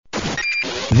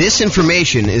This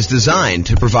information is designed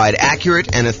to provide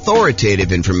accurate and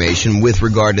authoritative information with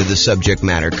regard to the subject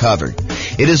matter covered.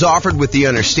 It is offered with the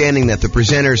understanding that the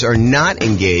presenters are not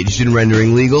engaged in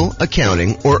rendering legal,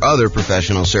 accounting, or other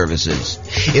professional services.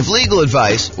 If legal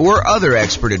advice or other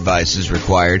expert advice is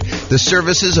required, the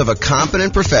services of a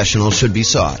competent professional should be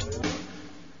sought.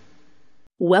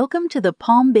 Welcome to the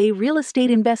Palm Bay Real Estate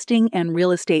Investing and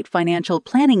Real Estate Financial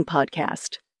Planning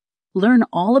Podcast. Learn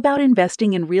all about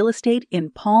investing in real estate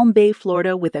in Palm Bay,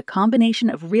 Florida, with a combination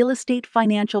of real estate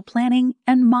financial planning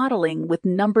and modeling with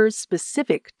numbers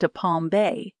specific to Palm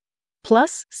Bay.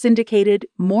 Plus, syndicated,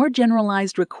 more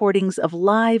generalized recordings of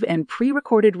live and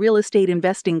pre-recorded real estate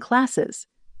investing classes,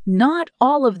 not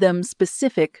all of them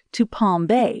specific to Palm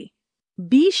Bay.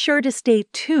 Be sure to stay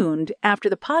tuned after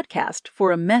the podcast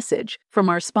for a message from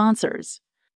our sponsors.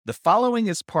 The following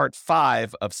is part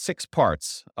 5 of 6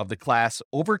 parts of the class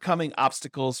Overcoming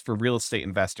Obstacles for Real Estate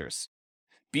Investors.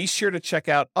 Be sure to check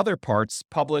out other parts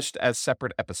published as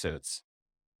separate episodes.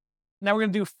 Now we're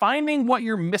going to do finding what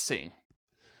you're missing.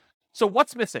 So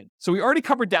what's missing? So we already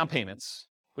covered down payments,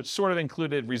 which sort of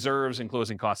included reserves and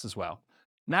closing costs as well.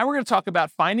 Now we're going to talk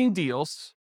about finding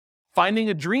deals,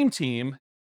 finding a dream team,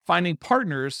 finding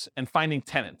partners, and finding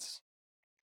tenants.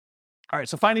 All right,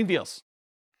 so finding deals.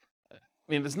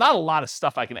 I mean, there's not a lot of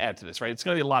stuff I can add to this, right? It's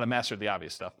going to be a lot of master the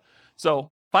obvious stuff.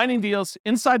 So finding deals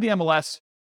inside the MLS,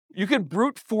 you could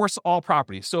brute force all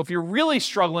properties. So if you're really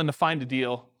struggling to find a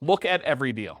deal, look at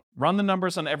every deal. Run the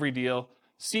numbers on every deal.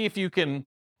 See if you can,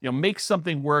 make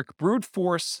something work. Brute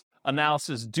force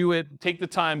analysis, do it. Take the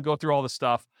time, go through all the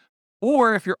stuff.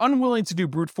 Or if you're unwilling to do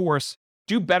brute force,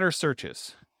 do better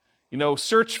searches.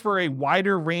 Search for a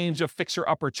wider range of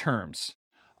fixer-upper terms.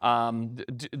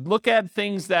 Look at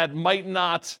things that might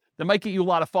get you a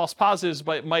lot of false positives,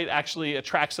 but might actually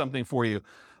attract something for you.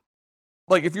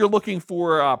 Like if you're looking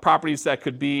for properties that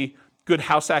could be good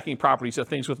house hacking properties, so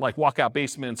things with like walkout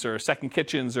basements or second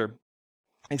kitchens or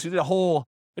things. We did a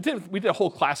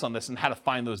whole class on this and how to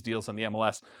find those deals on the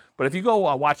MLS. But if you go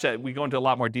watch that, we go into a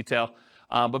lot more detail.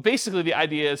 But basically the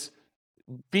idea is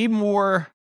be more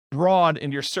broad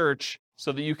in your search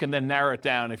so that you can then narrow it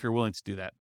down if you're willing to do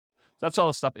that. That's all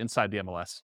the stuff inside the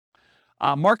MLS.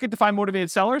 Market to find motivated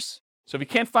sellers. So if you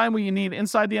can't find what you need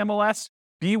inside the MLS,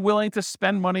 be willing to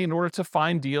spend money in order to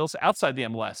find deals outside the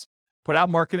MLS. Put out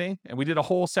marketing, and we did a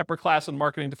whole separate class on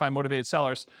marketing to find motivated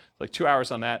sellers, like 2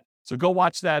 hours on that. So go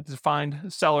watch that to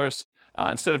find sellers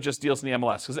instead of just deals in the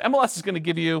MLS. Because MLS is going to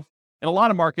give you, in a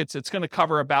lot of markets, it's going to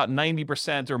cover about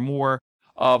 90% or more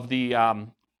of the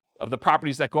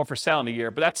properties that go up for sale in a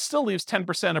year. But that still leaves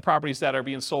 10% of properties that are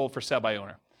being sold for sale by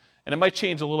owner. And it might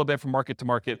change a little bit from market to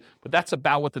market, but that's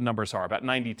about what the numbers are, about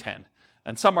 90-10.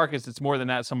 And some markets, it's more than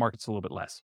that. Some markets, a little bit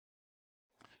less.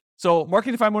 So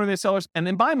marketing to find motivated sellers. And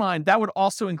in my mind, that would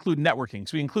also include networking.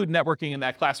 So we include networking in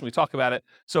that class when we talk about it.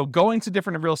 So going to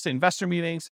different real estate investor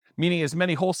meetings, meeting as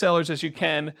many wholesalers as you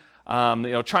can,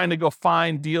 trying to go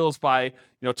find deals by,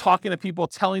 talking to people,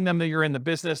 telling them that you're in the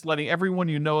business, letting everyone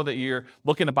that you're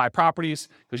looking to buy properties,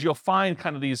 because you'll find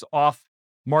kind of these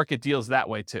off-market deals that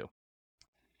way too.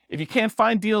 If you can't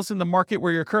find deals in the market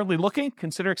where you're currently looking,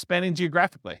 consider expanding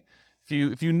geographically.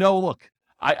 If you know, look,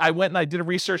 I went and I did a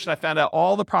research and I found out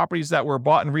all the properties that were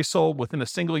bought and resold within a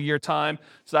single year time.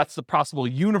 So that's the possible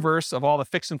universe of all the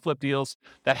fix and flip deals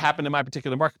that happened in my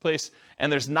particular marketplace.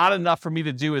 And there's not enough for me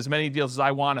to do as many deals as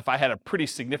I want if I had a pretty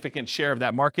significant share of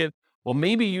that market. Well,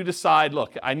 maybe you decide,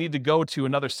 look, I need to go to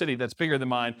another city that's bigger than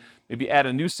mine, maybe add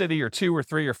a new city or 2 or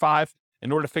 3 or 5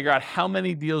 in order to figure out how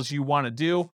many deals you want to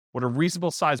do, what a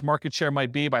reasonable size market share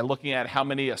might be by looking at how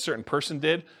many a certain person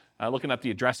did, looking up the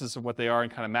addresses of what they are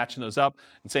and kind of matching those up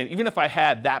and saying, even if I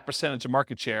had that percentage of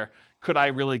market share, could I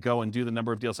really go and do the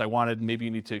number of deals I wanted? And maybe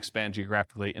you need to expand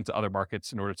geographically into other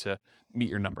markets in order to meet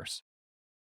your numbers.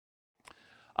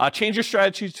 Change your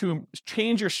strategy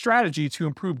to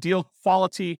improve deal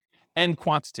quality and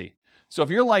quantity. So if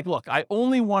you're like, look, I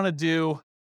only want to do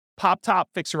top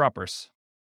fixer-uppers.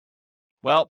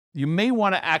 Well, you may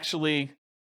want to actually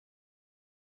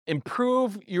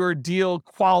improve your deal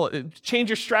quality, change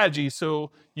your strategy so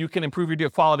you can improve your deal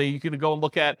quality. You can go and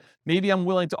look at, maybe I'm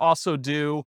willing to also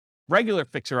do regular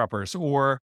fixer-uppers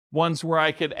or ones where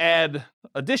I could add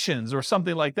additions or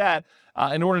something like that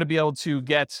in order to be able to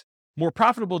get more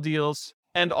profitable deals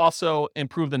and also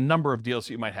improve the number of deals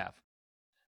that you might have.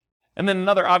 And then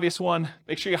another obvious one,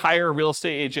 make sure you hire a real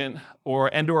estate agent or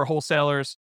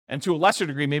wholesalers, and to a lesser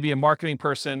degree, maybe a marketing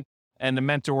person and a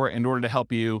mentor in order to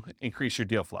help you increase your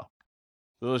deal flow.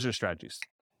 So those are strategies.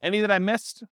 Any that I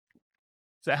missed?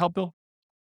 Does that help, Bill?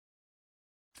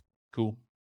 Cool.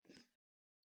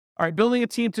 All right, building a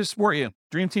team to support you,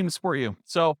 dream team to support you.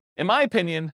 So in my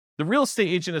opinion, the real estate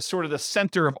agent is sort of the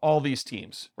center of all these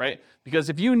teams, right? Because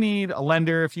if you need a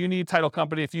lender, if you need title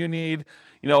company, if you need,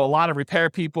 a lot of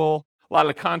repair people, a lot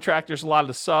of the contractors, a lot of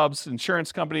the subs,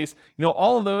 insurance companies,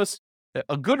 all of those,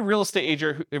 a good real estate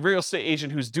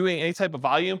agent who's doing any type of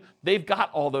volume, they've got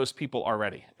all those people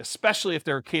already, especially if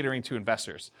they're catering to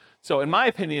investors. So in my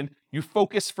opinion, you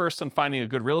focus first on finding a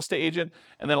good real estate agent,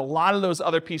 and then a lot of those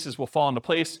other pieces will fall into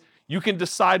place. You can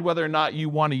decide whether or not you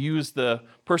want to use the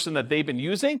person that they've been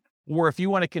using, or if you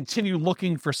want to continue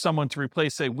looking for someone to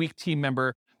replace a weak team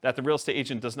member that the real estate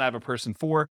agent doesn't have a person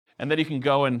for. And then you can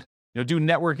go and do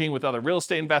networking with other real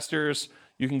estate investors.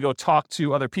 You can go talk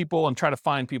to other people and try to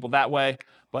find people that way.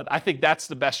 But I think that's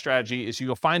the best strategy, is you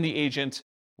go find the agent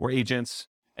or agents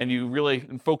and you really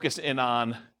focus in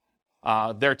on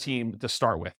their team to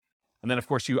start with. And then, of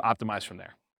course, you optimize from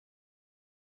there.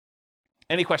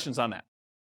 Any questions on that?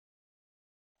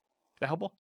 Is that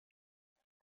helpful?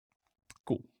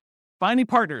 Cool. Finding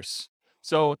partners.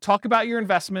 So talk about your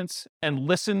investments and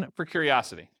listen for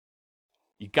curiosity.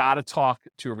 You got to talk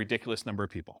to a ridiculous number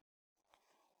of people.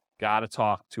 Got to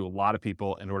talk to a lot of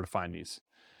people in order to find these.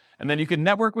 And then you can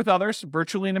network with others,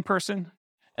 virtually and in person.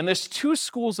 And there's two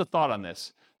schools of thought on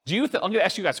this. I'm going to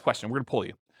ask you guys a question. We're going to poll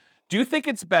you. Do you think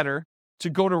it's better to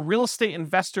go to real estate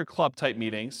investor club type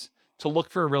meetings to look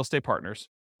for real estate partners?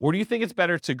 Or do you think it's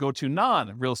better to go to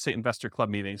non-real estate investor club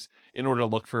meetings in order to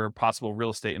look for possible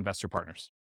real estate investor partners?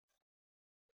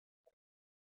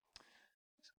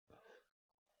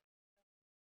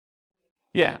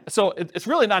 Yeah, so it's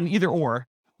really not an either or,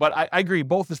 but I agree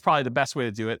both is probably the best way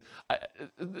to do it.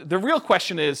 The real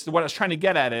question is, what I was trying to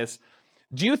get at is,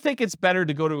 do you think it's better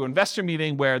to go to an investor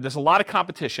meeting where there's a lot of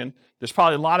competition, there's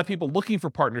probably a lot of people looking for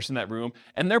partners in that room,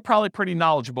 and they're probably pretty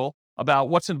knowledgeable about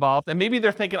what's involved, and maybe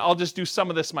they're thinking, I'll just do some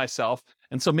of this myself,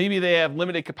 and so maybe they have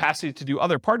limited capacity to do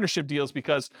other partnership deals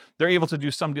because they're able to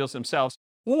do some deals themselves?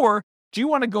 Or do you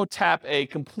want to go tap a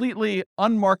completely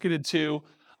unmarketed to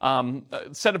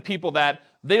set of people that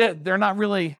they're not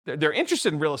really, they're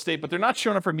interested in real estate, but they're not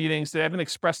showing up for meetings. They haven't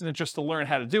expressed an interest to learn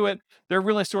how to do it. They're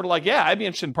really sort of like, yeah, I'd be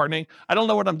interested in partnering. I don't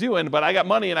know what I'm doing, but I got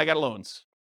money and I got loans.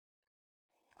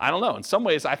 I don't know. In some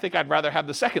ways, I think I'd rather have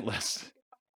the second list.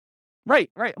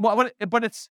 Right. Well, but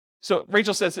it's, so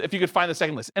Rachel says, if you could find the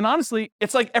second list. And honestly,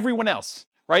 it's like everyone else,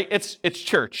 right? It's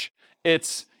church.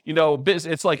 It's, business.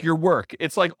 It's like your work.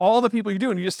 It's like all the people you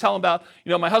do. And you just tell them about,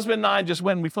 my husband and I just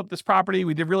went and we flipped this property.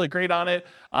 We did really great on it.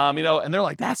 And they're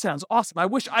like, that sounds awesome. I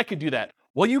wish I could do that.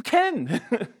 Well, you can,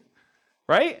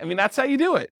 right? I mean, that's how you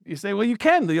do it. You say, well, you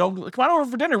can, come on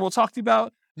over for dinner. We'll talk to you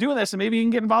about doing this and maybe you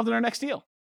can get involved in our next deal.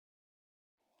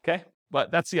 Okay. But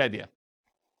that's the idea.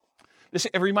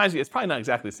 It reminds me, it's probably not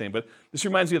exactly the same, but this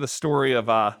reminds me of the story of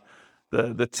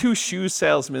the two shoe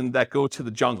salesmen that go to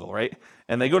the jungle, right?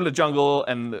 And they go to the jungle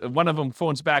and one of them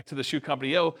phones back to the shoe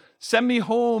company, yo, send me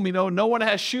home, no one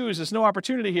has shoes, there's no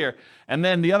opportunity here. And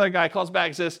then the other guy calls back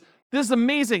and says, this is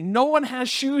amazing, no one has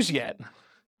shoes yet,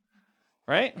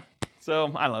 right? So,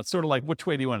 I don't know, it's sort of like, which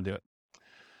way do you want to do it?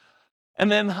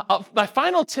 And then my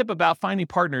final tip about finding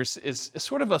partners is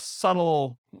sort of a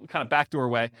subtle kind of backdoor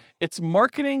way. It's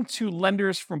marketing to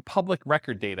lenders from public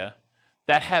record data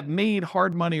that have made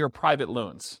hard money or private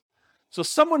loans. So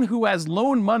someone who has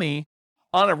loaned money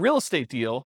on a real estate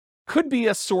deal could be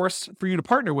a source for you to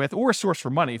partner with, or a source for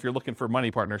money if you're looking for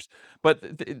money partners. But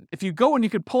if you go and you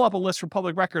could pull up a list from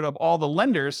public record of all the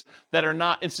lenders that are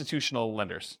not institutional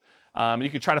lenders. You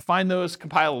could try to find those,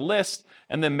 compile a list,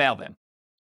 and then mail them.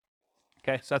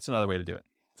 Okay, so that's another way to do it.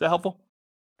 Is that helpful?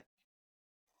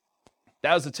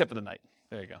 That was the tip of the night.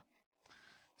 There you go.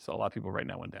 So a lot of people writing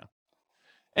that one down.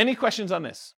 Any questions on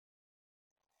this?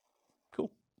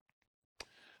 Cool.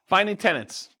 Finding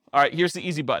tenants. All right, here's the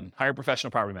easy button. Hire a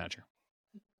professional property manager.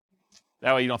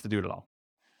 That way you don't have to do it at all.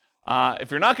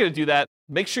 If you're not going to do that,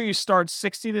 make sure you start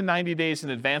 60 to 90 days in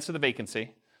advance of the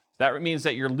vacancy. That means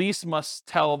that your lease must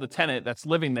tell the tenant that's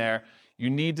living there,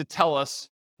 you need to tell us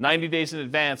 90 days in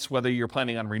advance whether you're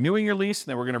planning on renewing your lease, and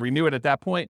then we're going to renew it at that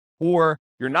point, or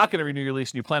you're not going to renew your lease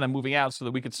and you plan on moving out so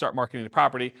that we can start marketing the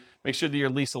property. Make sure that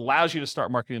your lease allows you to start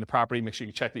marketing the property. Make sure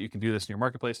you check that you can do this in your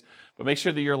marketplace, but make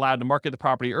sure that you're allowed to market the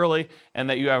property early and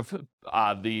that you have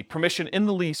the permission in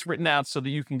the lease written out so that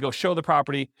you can go show the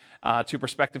property to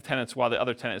prospective tenants while the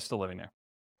other tenant is still living there.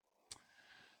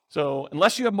 So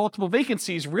unless you have multiple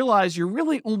vacancies, realize you're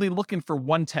really only looking for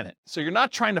one tenant. So you're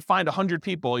not trying to find 100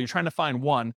 people, you're trying to find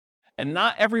one. And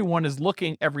not everyone is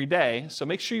looking every day. So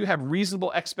make sure you have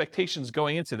reasonable expectations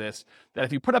going into this, that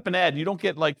if you put up an ad and you don't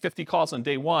get like 50 calls on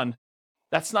day one,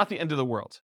 that's not the end of the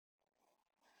world.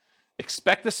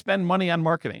 expect to spend money on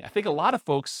marketing. I think a lot of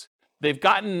folks, they've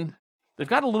got a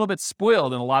little bit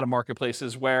spoiled in a lot of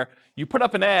marketplaces where you put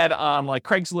up an ad on like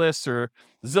Craigslist or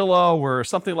Zillow or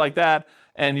something like that,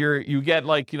 and you get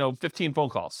 15 phone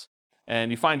calls,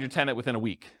 and you find your tenant within a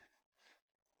week.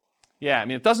 Yeah, I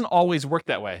mean, it doesn't always work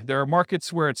that way. There are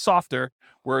markets where it's softer,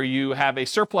 where you have a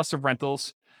surplus of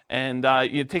rentals, and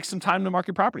it takes some time to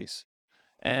market properties.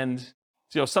 And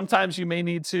sometimes you may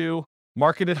need to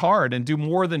market it hard and do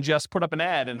more than just put up an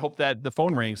ad and hope that the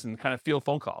phone rings and kind of field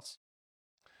phone calls.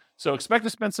 So expect to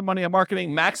spend some money on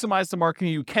marketing, maximize the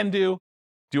marketing you can do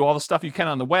all the stuff you can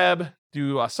on the web,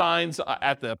 do signs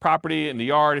at the property, in the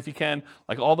yard if you can,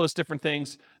 like all those different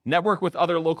things. Network with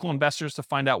other local investors to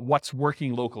find out what's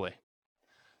working locally.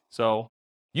 So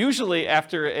usually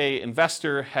after an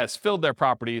investor has filled their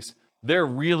properties, they're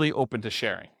really open to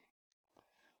sharing.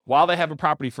 While they have a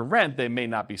property for rent, they may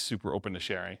not be super open to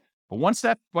sharing. But once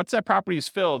that property is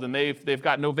filled and they've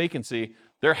got no vacancy,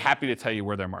 they're happy to tell you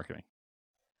where they're marketing.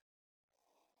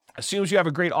 Assumes you have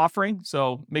a great offering,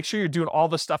 so make sure you're doing all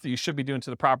the stuff that you should be doing to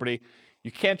the property. You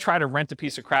can't try to rent a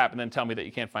piece of crap and then tell me that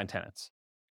you can't find tenants.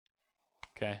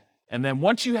 Okay? And then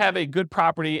once you have a good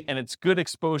property and it's good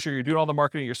exposure, you're doing all the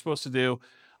marketing you're supposed to do,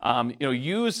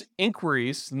 use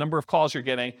inquiries, the number of calls you're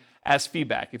getting, as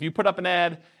feedback. If you put up an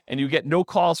ad and you get no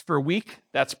calls for a week,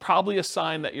 that's probably a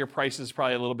sign that your price is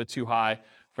probably a little bit too high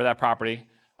for that property.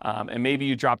 And maybe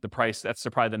you drop the price. That's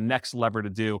probably the next lever to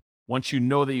do. Once you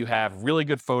know that you have really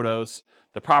good photos,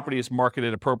 the property is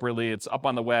marketed appropriately, it's up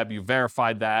on the web, you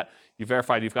verified that, you've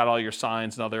got all your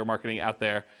signs and other marketing out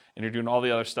there, and you're doing all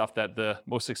the other stuff that the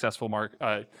most successful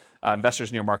investors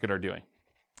in your market are doing.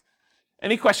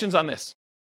 Any questions on this?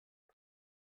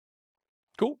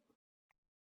 Cool.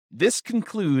 This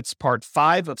concludes part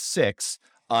 5 of 6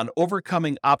 on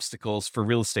overcoming obstacles for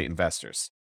real estate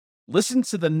investors. Listen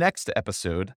to the next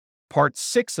episode, part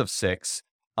 6 of 6,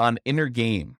 on inner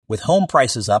game. With home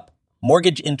prices up,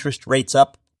 mortgage interest rates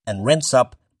up, and rents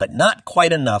up, but not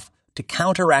quite enough to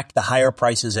counteract the higher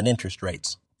prices and interest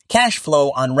rates. Cash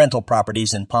flow on rental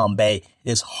properties in Palm Bay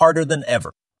is harder than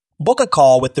ever. Book a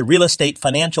call with the Real Estate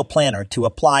Financial Planner to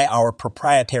apply our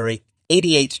proprietary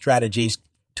 88 strategies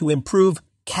to improve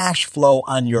cash flow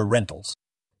on your rentals.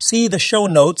 See the show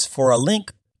notes for a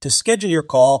link to schedule your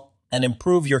call and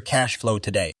improve your cash flow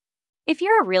today. If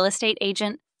you're a real estate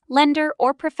agent, lender,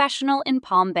 or professional in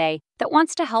Palm Bay that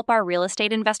wants to help our real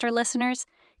estate investor listeners,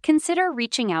 consider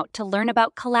reaching out to learn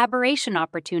about collaboration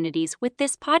opportunities with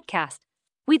this podcast.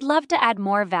 We'd love to add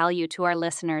more value to our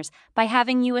listeners by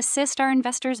having you assist our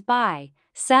investors buy,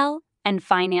 sell, and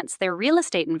finance their real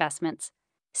estate investments.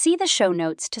 See the show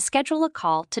notes to schedule a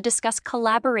call to discuss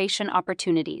collaboration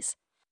opportunities.